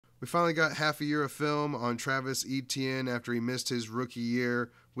We finally got half a year of film on Travis Etienne after he missed his rookie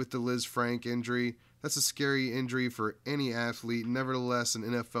year with the Liz Frank injury. That's a scary injury for any athlete, nevertheless an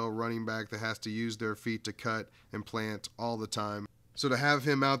NFL running back that has to use their feet to cut and plant all the time. So to have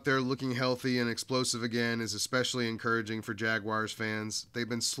him out there looking healthy and explosive again is especially encouraging for Jaguars fans. They've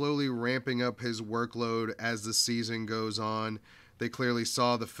been slowly ramping up his workload as the season goes on. They clearly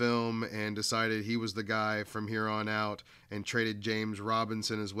saw the film and decided he was the guy from here on out and traded James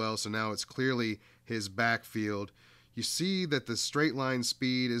Robinson as well, so now it's clearly his backfield. You see that the straight line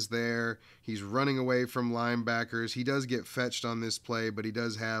speed is there. He's running away from linebackers. He does get fetched on this play, but he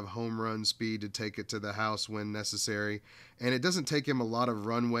does have home run speed to take it to the house when necessary. And it doesn't take him a lot of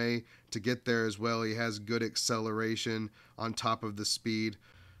runway to get there as well. He has good acceleration on top of the speed.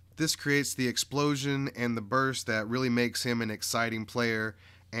 This creates the explosion and the burst that really makes him an exciting player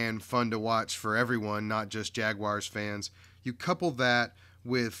and fun to watch for everyone, not just Jaguars fans. You couple that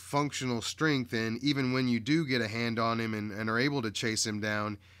with functional strength, and even when you do get a hand on him and are able to chase him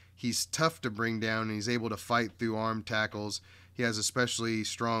down, he's tough to bring down and he's able to fight through arm tackles. He has especially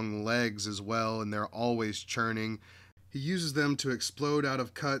strong legs as well, and they're always churning. He uses them to explode out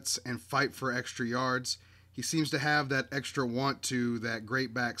of cuts and fight for extra yards. He seems to have that extra want to that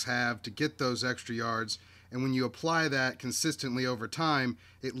great backs have to get those extra yards, and when you apply that consistently over time,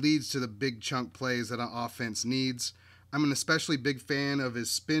 it leads to the big chunk plays that an offense needs. I'm an especially big fan of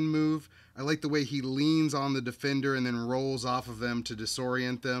his spin move. I like the way he leans on the defender and then rolls off of them to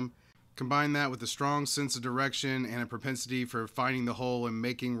disorient them. Combine that with a strong sense of direction and a propensity for finding the hole and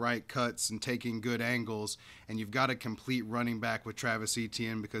making right cuts and taking good angles, and you've got a complete running back with Travis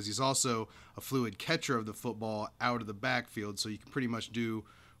Etienne, because he's also a fluid catcher of the football out of the backfield, so you can pretty much do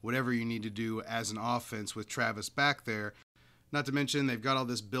whatever you need to do as an offense with Travis back there. Not to mention they've got all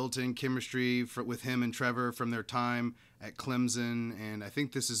this built-in chemistry with him and Trevor from their time at Clemson, and I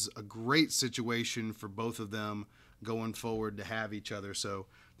think this is a great situation for both of them going forward to have each other. So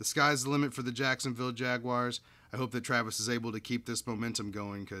the sky's the limit for the Jacksonville Jaguars. I hope that Travis is able to keep this momentum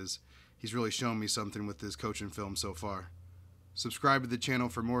going, because he's really shown me something with this coaching film so far. Subscribe to the channel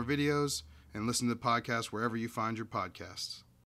for more videos and listen to the podcast wherever you find your podcasts.